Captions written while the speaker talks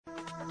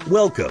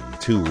Welcome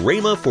to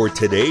Rhema for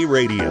Today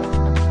Radio.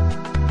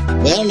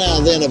 Well, now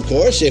then, of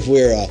course, if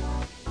we're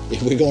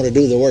going to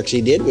do the works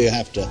he did, we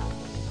have to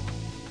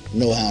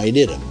know how he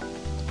did them.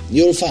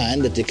 You'll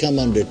find that they come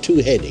under two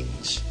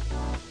headings.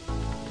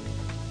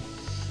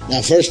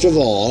 Now, first of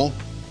all,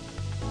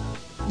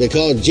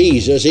 because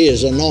Jesus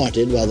is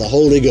anointed by the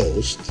Holy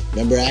Ghost.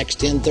 Remember Acts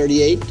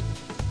 10:38?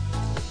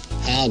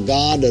 How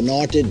God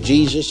anointed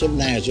Jesus of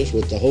Nazareth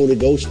with the Holy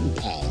Ghost and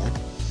power,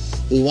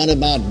 who went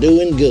about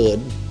doing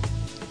good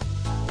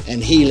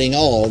and healing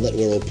all that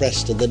were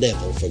oppressed of the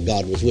devil, for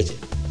God was with him.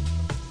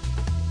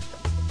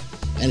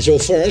 And so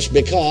first,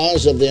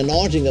 because of the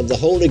anointing of the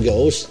Holy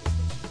Ghost,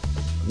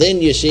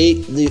 then you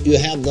see, you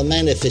have the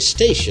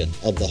manifestation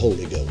of the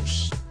Holy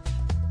Ghost.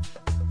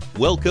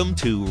 Welcome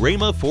to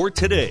Rhema for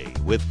Today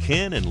with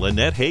Ken and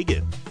Lynette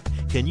Hagin.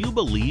 Can you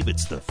believe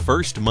it's the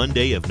first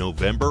Monday of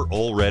November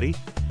already?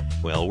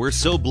 Well, we're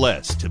so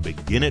blessed to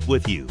begin it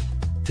with you.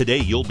 Today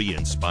you'll be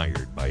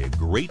inspired by a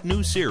great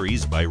new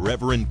series by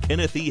Reverend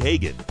Kenneth E.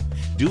 Hagin,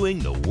 Doing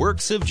the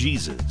Works of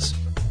Jesus.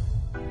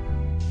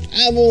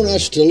 I want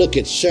us to look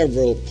at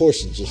several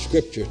portions of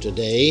Scripture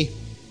today,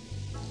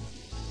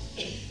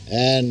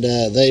 and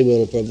they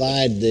will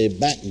provide the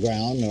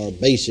background or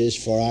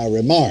basis for our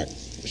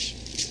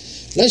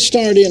remarks. Let's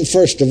start in,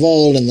 first of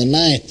all, in the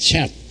 9th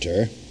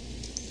chapter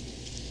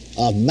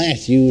of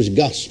Matthew's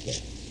Gospel.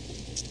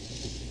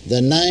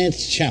 The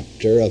 9th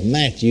chapter of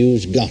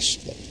Matthew's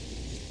Gospel.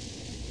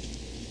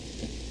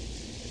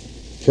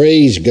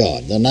 Praise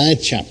God, the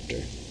 9th chapter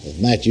of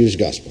Matthew's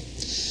Gospel.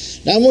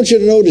 Now I want you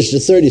to notice the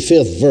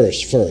 35th verse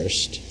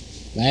first.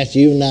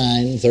 Matthew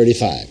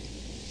 9:35.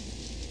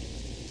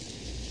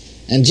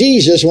 And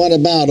Jesus went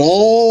about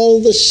all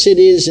the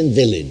cities and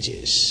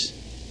villages.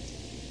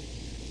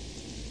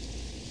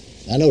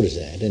 Now notice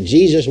that. And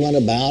Jesus went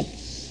about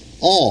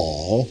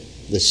all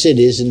the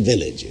cities and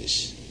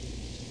villages.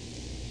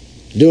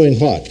 Doing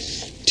what?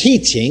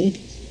 Teaching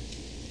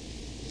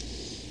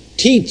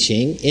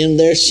in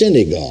their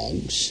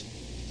synagogues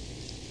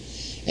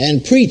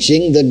and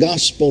preaching the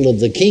gospel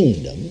of the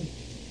kingdom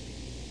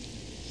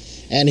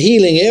and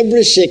healing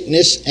every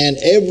sickness and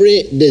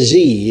every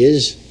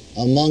disease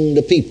among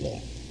the people.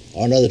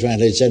 Or another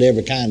translation said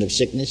every kind of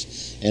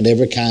sickness and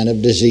every kind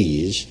of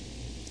disease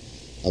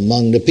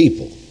among the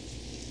people.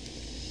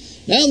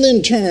 Now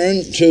then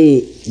turn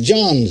to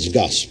John's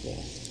Gospel.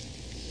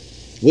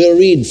 We'll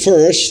read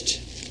first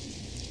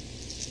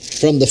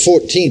from the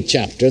 14th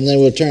chapter, and then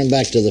we'll turn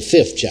back to the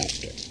 5th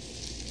chapter.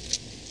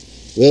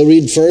 We'll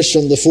read first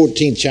from the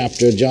 14th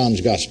chapter of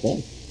John's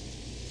Gospel.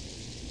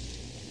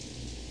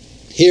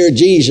 Here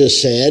Jesus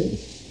said,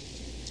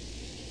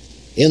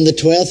 in the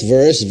 12th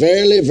verse,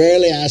 Verily,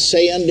 verily, I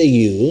say unto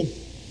you,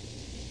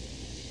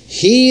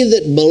 he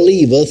that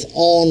believeth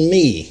on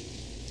me,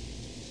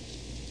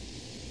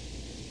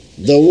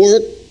 the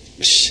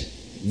works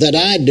that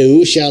I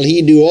do shall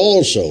he do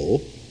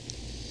also,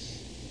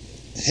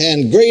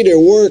 and greater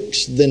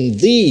works than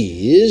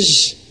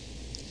these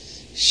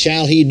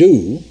shall he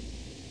do,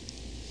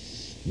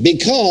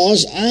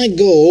 because I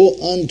go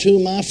unto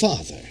my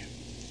Father.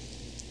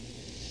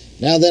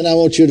 Now then, I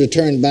want you to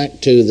turn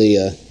back to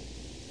the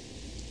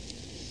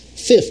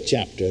 5th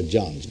chapter of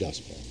John's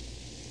Gospel.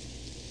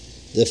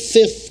 The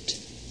 5th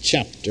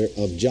chapter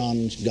of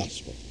John's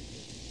Gospel.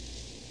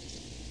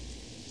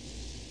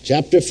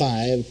 Chapter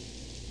 5,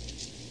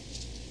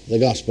 the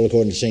Gospel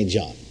according to St.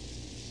 John.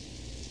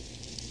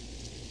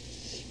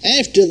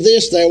 After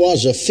this there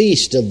was a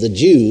feast of the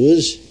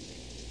Jews,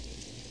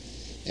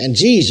 and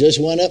Jesus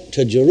went up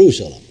to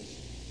Jerusalem.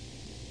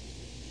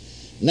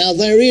 Now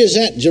there is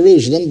at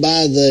Jerusalem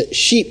by the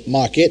sheep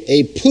market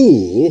a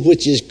pool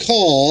which is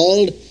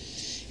called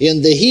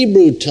in the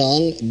Hebrew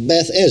tongue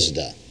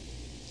Bethesda,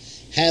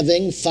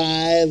 having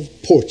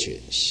 5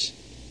 porches.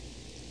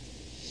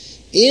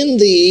 In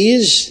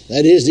these,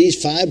 that is, these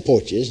 5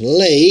 porches,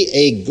 lay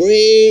a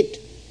great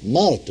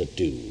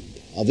multitude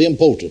of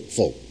impotent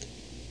folk,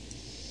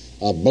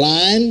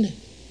 blind,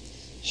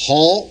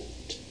 halt,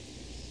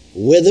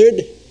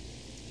 withered,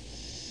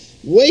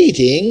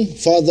 waiting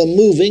for the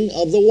moving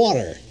of the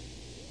water.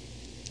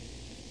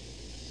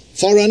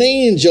 For an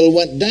angel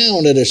went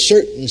down at a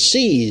certain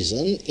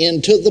season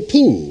into the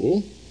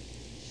pool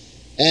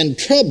and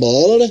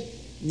troubled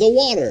the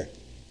water.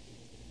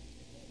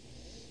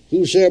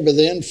 Whosoever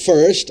then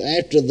first,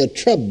 after the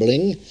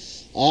troubling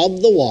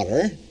of the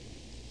water,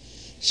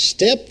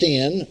 stepped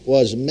in,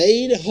 was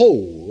made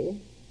whole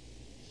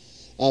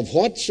of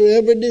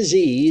whatsoever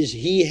disease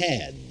he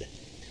had.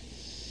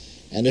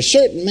 And a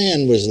certain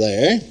man was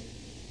there,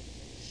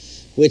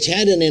 which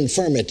had an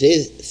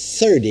infirmity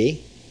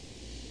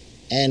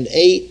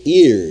 38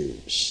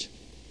 years.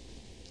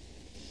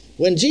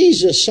 When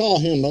Jesus saw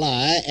him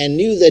lie, and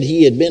knew that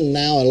he had been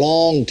now a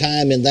long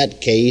time in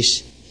that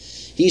case,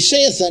 he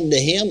saith unto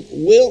him,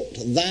 Wilt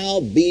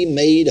thou be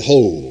made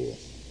whole?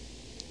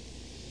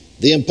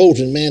 The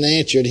impotent man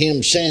answered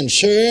him, saying,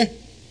 Sir,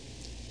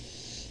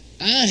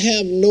 I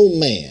have no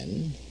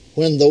man,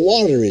 when the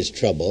water is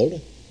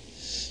troubled,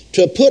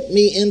 to put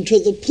me into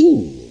the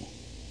pool.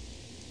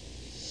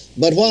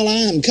 But while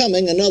I am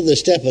coming, another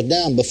steppeth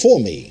down before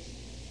me.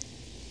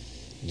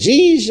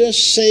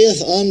 Jesus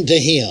saith unto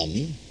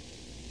him,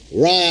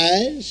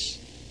 Rise,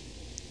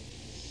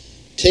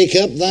 take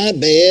up thy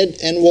bed,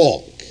 and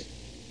walk.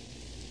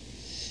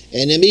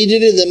 And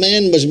immediately the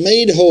man was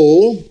made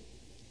whole,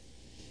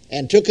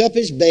 and took up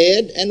his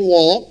bed, and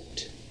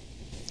walked.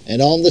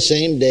 And on the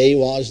same day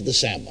was the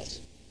Sabbath.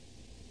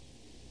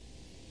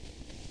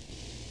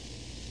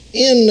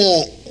 In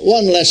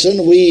one lesson,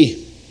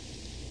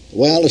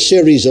 a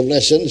series of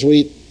lessons,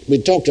 we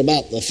talked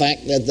about the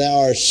fact that there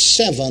are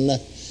 7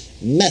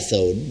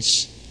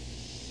 methods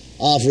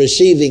of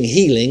receiving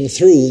healing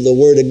through the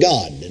Word of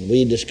God. And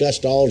we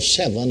discussed all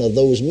 7 of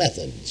those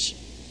methods.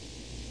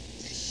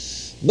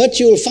 But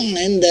you'll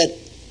find that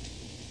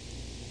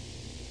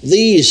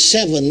these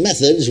 7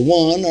 methods,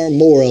 one or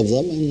more of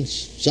them, and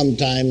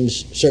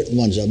sometimes certain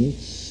ones of them,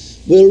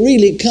 will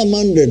really come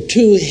under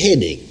 2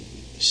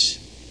 headings.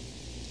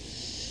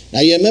 Now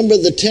you remember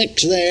the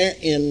text there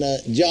in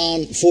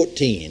John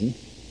 14,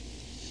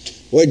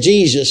 where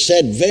Jesus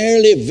said,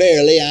 Verily,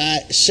 verily, I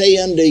say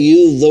unto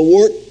you, the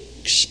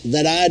works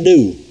that I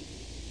do,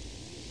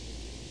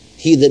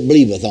 he that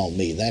believeth on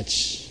me.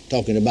 That's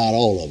talking about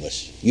all of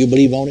us. You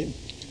believe on him?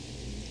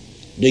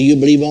 Do you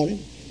believe on him?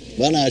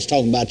 Well, now it's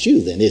talking about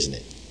you then, isn't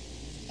it?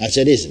 I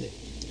said, isn't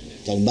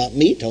it? Talking about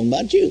me, talking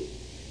about you.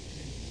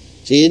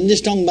 See, isn't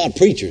this talking about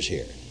preachers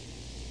here?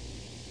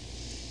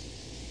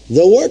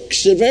 The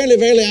works that verily,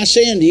 verily, I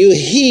say unto you,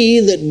 he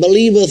that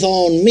believeth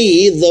on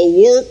me, the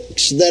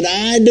works that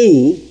I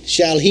do,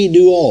 shall he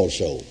do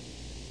also.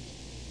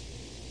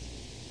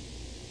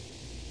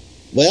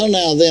 Well,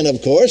 now then,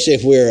 of course,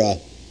 if we're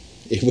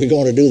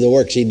going to do the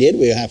works he did,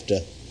 we have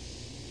to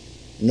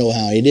know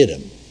how he did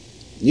them.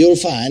 You'll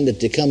find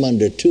that they come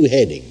under 2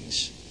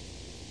 headings.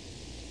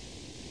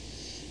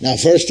 Now,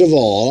 first of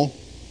all,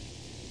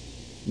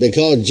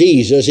 because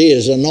Jesus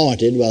is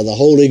anointed by the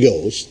Holy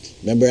Ghost.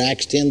 Remember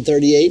Acts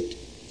 10:38?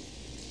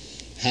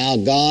 How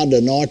God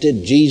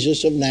anointed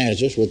Jesus of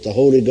Nazareth with the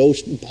Holy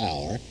Ghost and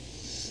power,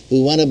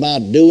 who went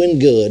about doing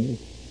good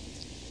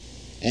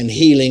and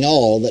healing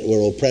all that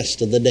were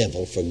oppressed of the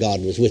devil, for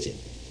God was with him.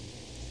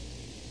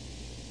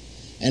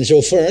 And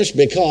so first,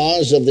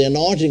 because of the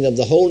anointing of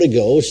the Holy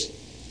Ghost,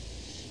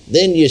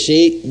 then you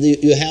see,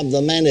 you have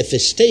the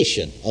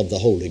manifestation of the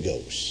Holy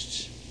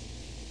Ghost.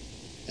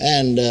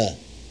 And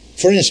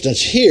for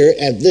instance, here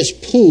at this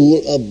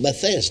pool of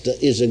Bethesda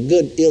is a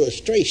good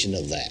illustration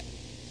of that.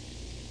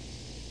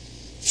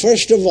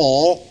 First of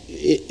all,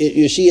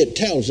 you see, it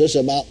tells us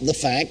about the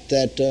fact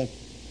that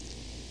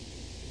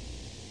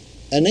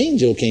an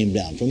angel came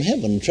down from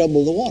heaven and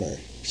troubled the water.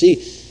 See,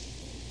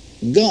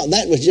 God,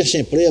 that was just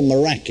simply a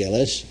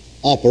miraculous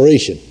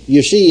operation.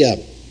 You see,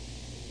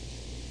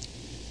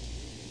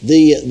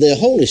 the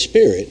Holy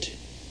Spirit,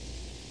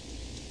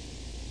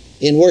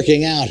 in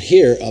working out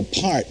here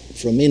apart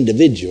from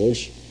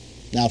individuals,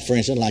 now for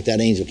instance, like that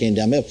angel came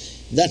down,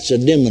 that's a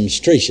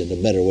demonstration, a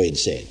better way to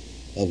say it,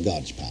 of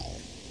God's power.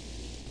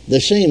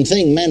 The same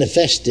thing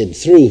manifested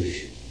through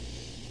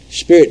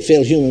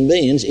Spirit-filled human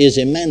beings is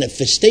a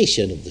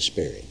manifestation of the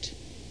Spirit.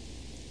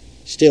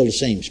 Still the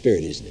same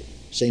Spirit, isn't it?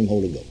 Same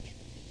Holy Ghost.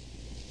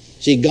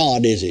 See,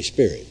 God is a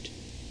Spirit.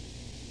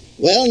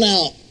 Well,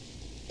 now,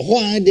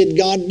 why did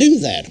God do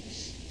that?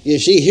 You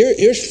see,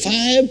 here's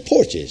 5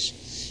 porches.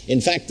 In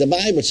fact, the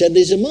Bible said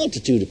there's a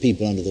multitude of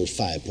people under those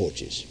 5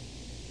 porches.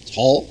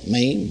 Halt,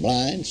 maimed,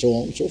 blind, so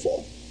on and so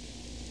forth.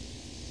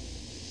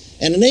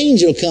 And an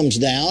angel comes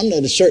down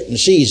at a certain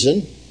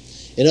season.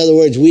 In other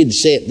words, we'd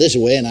say it this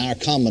way in our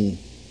common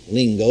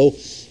lingo,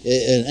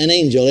 an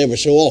angel ever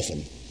so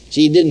often.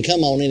 See, he didn't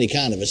come on any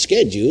kind of a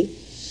schedule.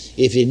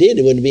 If he did,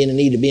 there wouldn't be any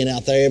need of being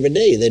out there every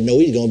day. They'd know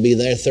he's going to be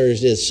there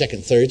Thursday, the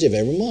second Thursday of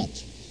every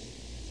month.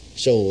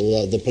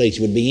 So the place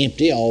would be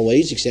empty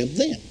always except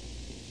then.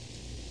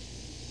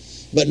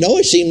 But no,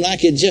 it seemed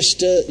like it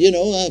just,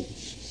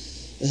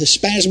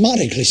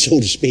 spasmodically, so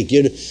to speak.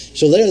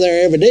 So they're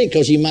there every day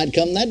because he might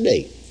come that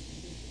day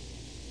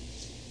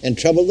and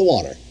trouble the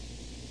water.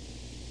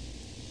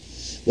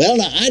 Well,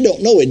 now, I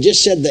don't know. It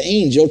just said the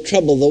angel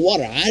troubled the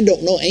water. I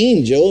don't know.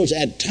 Angels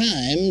at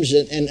times,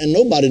 and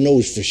nobody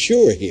knows for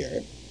sure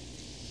here,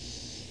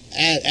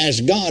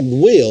 as God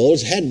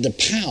wills, had the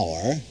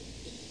power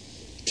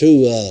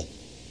to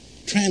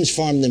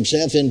transform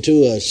themselves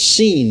into a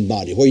seen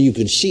body where you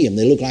could see them.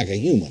 They look like a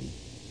human.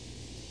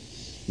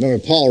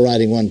 Remember Paul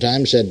writing one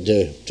time said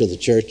to the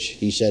church,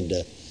 he said,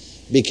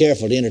 be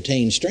careful to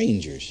entertain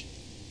strangers.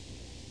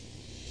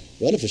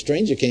 Well, if a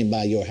stranger came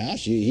by your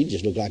house, he'd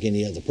just look like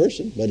any other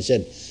person. But he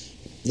said,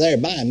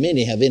 thereby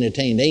many have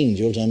entertained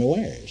angels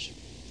unawares.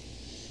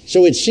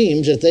 So it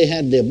seems that they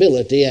had the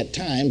ability at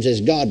times, as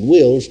God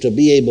wills, to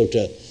be able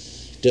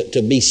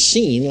to be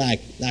seen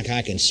like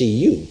I can see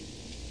you.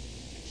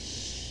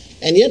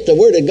 And yet the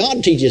Word of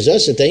God teaches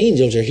us that the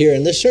angels are here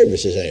in this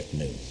service this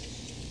afternoon.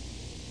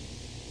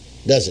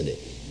 Doesn't it?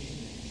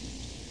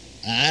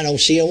 I don't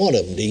see one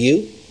of them, do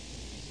you?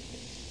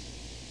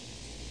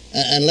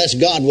 Unless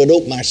God would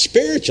open our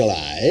spiritual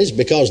eyes,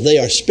 because they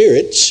are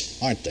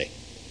spirits, aren't they?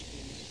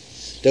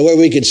 to where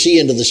we could see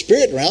into the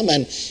spirit realm,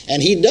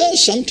 and he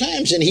does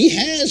sometimes, and he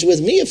has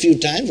with me a few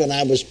times when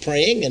I was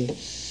praying and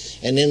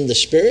in the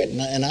spirit,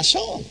 and I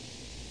saw him.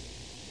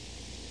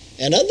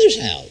 And others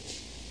have.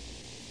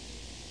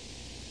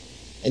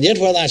 And yet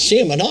whether I see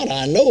him or not,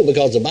 I know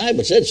because the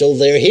Bible said so,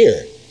 they're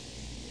here.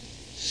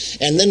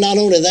 And then not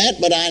only that,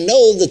 but I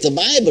know that the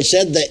Bible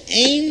said the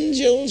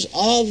angels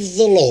of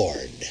the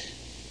Lord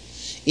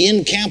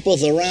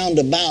encampeth around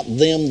about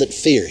them that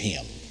fear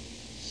him.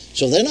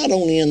 So they're not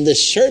only in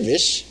this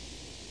service,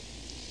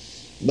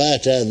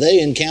 but they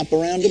encamp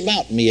around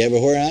about me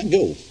everywhere I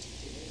go.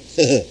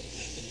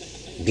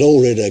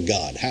 Glory to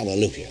God.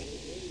 Hallelujah.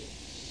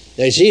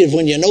 They see,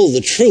 when you know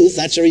the truth,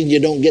 that's the reason you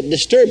don't get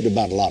disturbed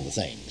about a lot of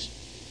things.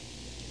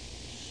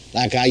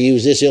 Like I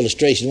used this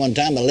illustration one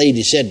time. A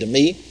lady said to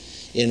me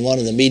in one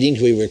of the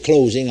meetings, we were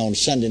closing on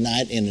Sunday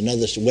night in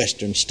another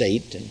western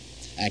state, and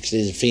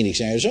actually it's in Phoenix,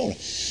 Arizona.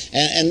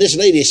 And this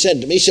lady said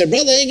to me, she said,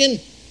 Brother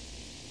Hagin,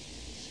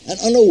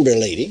 an older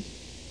lady,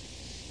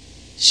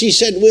 she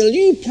said, will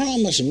you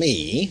promise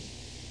me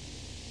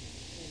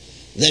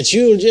that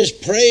you'll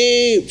just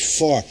pray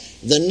for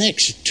the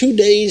next 2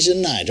 days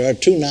and night, or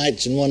 2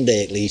 nights and 1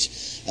 day at least,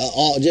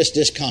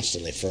 just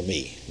constantly for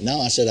me?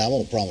 No, I said, I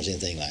won't promise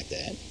anything like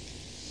that,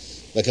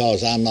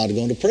 because I'm not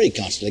going to pray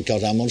constantly,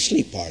 because I'm going to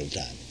sleep part of the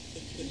time.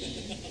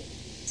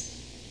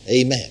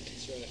 Amen.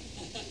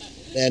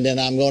 And then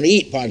I'm going to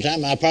eat part of the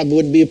time. I probably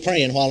wouldn't be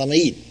praying while I'm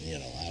eating.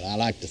 I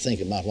like to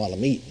think about while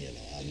I'm eating.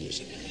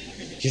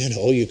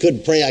 You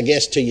could pray, I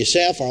guess, to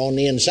yourself or on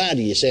the inside of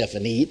yourself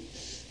and eat,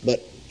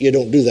 but you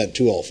don't do that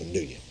too often,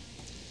 do you?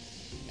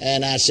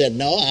 And I said,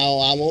 no,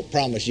 I won't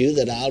promise you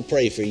that I'll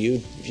pray for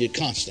you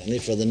constantly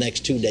for the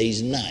next 2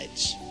 days and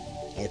nights,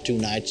 or 2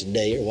 nights a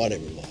day, or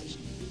whatever it was.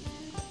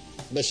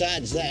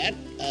 Besides that,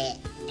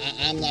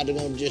 I'm not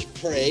going to just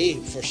pray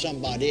for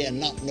somebody and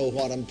not know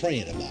what I'm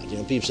praying about.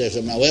 People say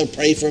something, well,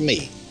 pray for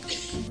me.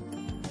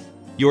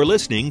 You're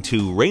listening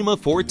to Rhema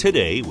for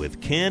Today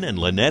with Ken and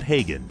Lynette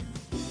Hagin.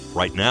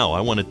 Right now,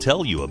 I want to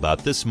tell you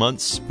about this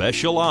month's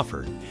special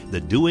offer,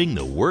 the Doing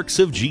the Works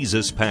of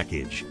Jesus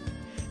package.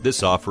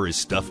 This offer is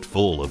stuffed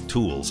full of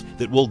tools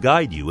that will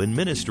guide you in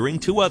ministering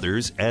to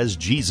others as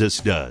Jesus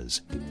does.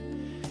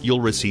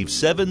 You'll receive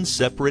 7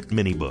 separate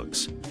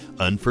mini-books: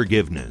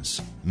 Unforgiveness,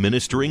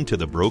 Ministering to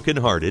the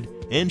Brokenhearted,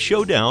 and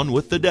Showdown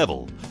with the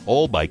Devil,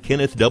 all by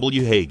Kenneth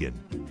W. Hagin,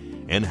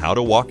 and How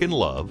to Walk in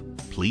Love,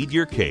 Plead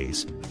Your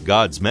Case,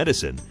 God's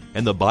Medicine,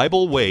 and the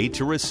Bible Way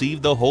to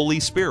Receive the Holy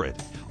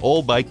Spirit,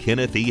 all by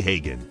Kenneth E.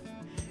 Hagin.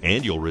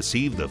 And you'll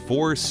receive the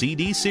 4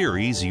 CD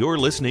series you're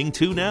listening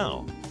to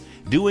now,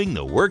 Doing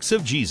the Works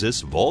of Jesus,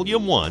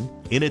 Volume 1,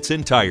 in its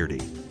entirety.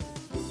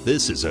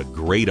 This is a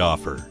great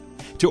offer.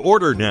 To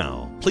order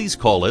now, please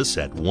call us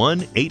at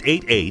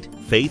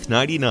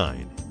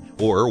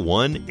 1-888-FAITH-99 or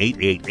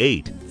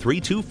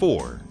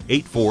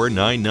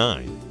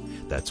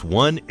 1-888-324-8499. That's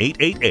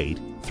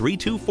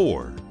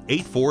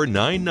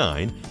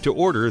 1-888-324-8499 to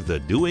order the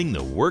Doing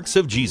the Works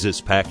of Jesus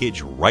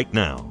package right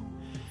now.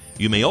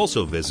 You may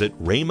also visit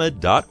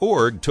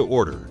rhema.org to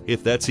order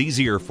if that's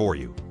easier for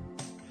you.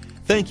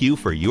 Thank you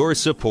for your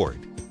support.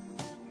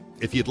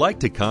 If you'd like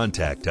to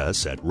contact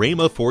us at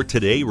Rhema for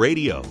Today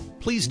Radio,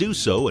 please do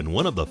so in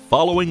one of the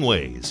following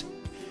ways.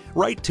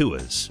 Write to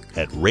us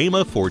at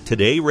Rhema for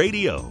Today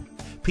Radio,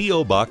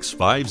 P.O. Box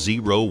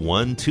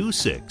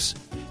 50126,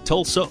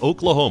 Tulsa,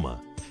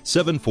 Oklahoma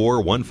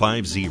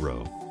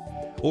 74150.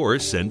 Or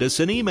send us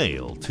an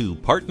email to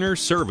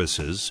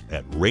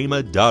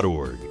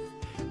partnerservices@rhema.org.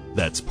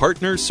 That's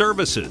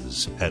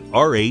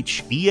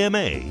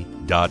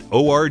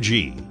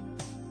partnerservices@rhema.org.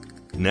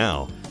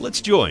 Now, let's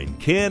join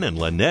Ken and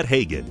Lynette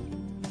Hagin.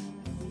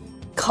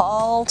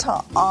 Call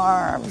to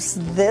Arms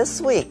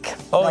this week.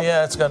 Oh,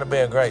 yeah, it's going to be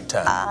a great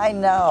time. I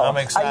know. I'm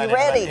excited. Are you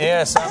ready?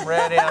 Yes, I'm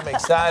ready. I'm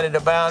excited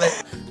about it.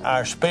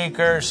 Our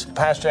speakers,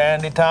 Pastor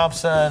Andy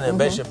Thompson and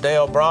Bishop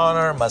Dale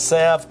Bronner,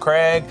 myself,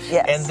 Craig,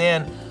 yes. And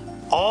then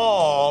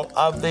all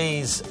of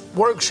these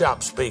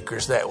workshop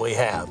speakers that we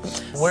have.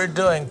 We're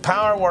doing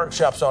power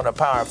workshops on the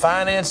power of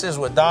finances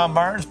with Don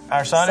Burns,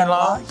 our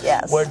son-in-law.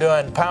 Yes. We're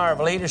doing power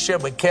of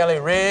leadership with Kelly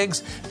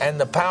Riggs and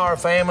the power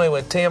of family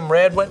with Tim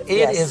Redwood.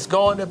 It is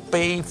going to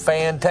be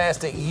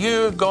fantastic.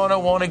 You're going to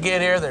want to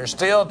get here. There's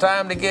still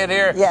time to get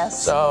here.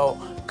 Yes. So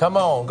come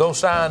on, go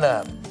sign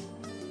up.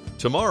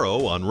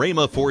 Tomorrow on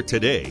Rhema for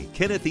Today,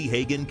 Kenneth E.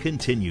 Hagin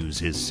continues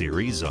his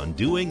series on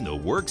doing the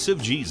works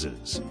of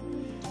Jesus.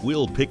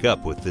 We'll pick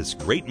up with this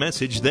great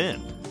message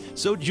then,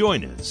 so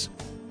join us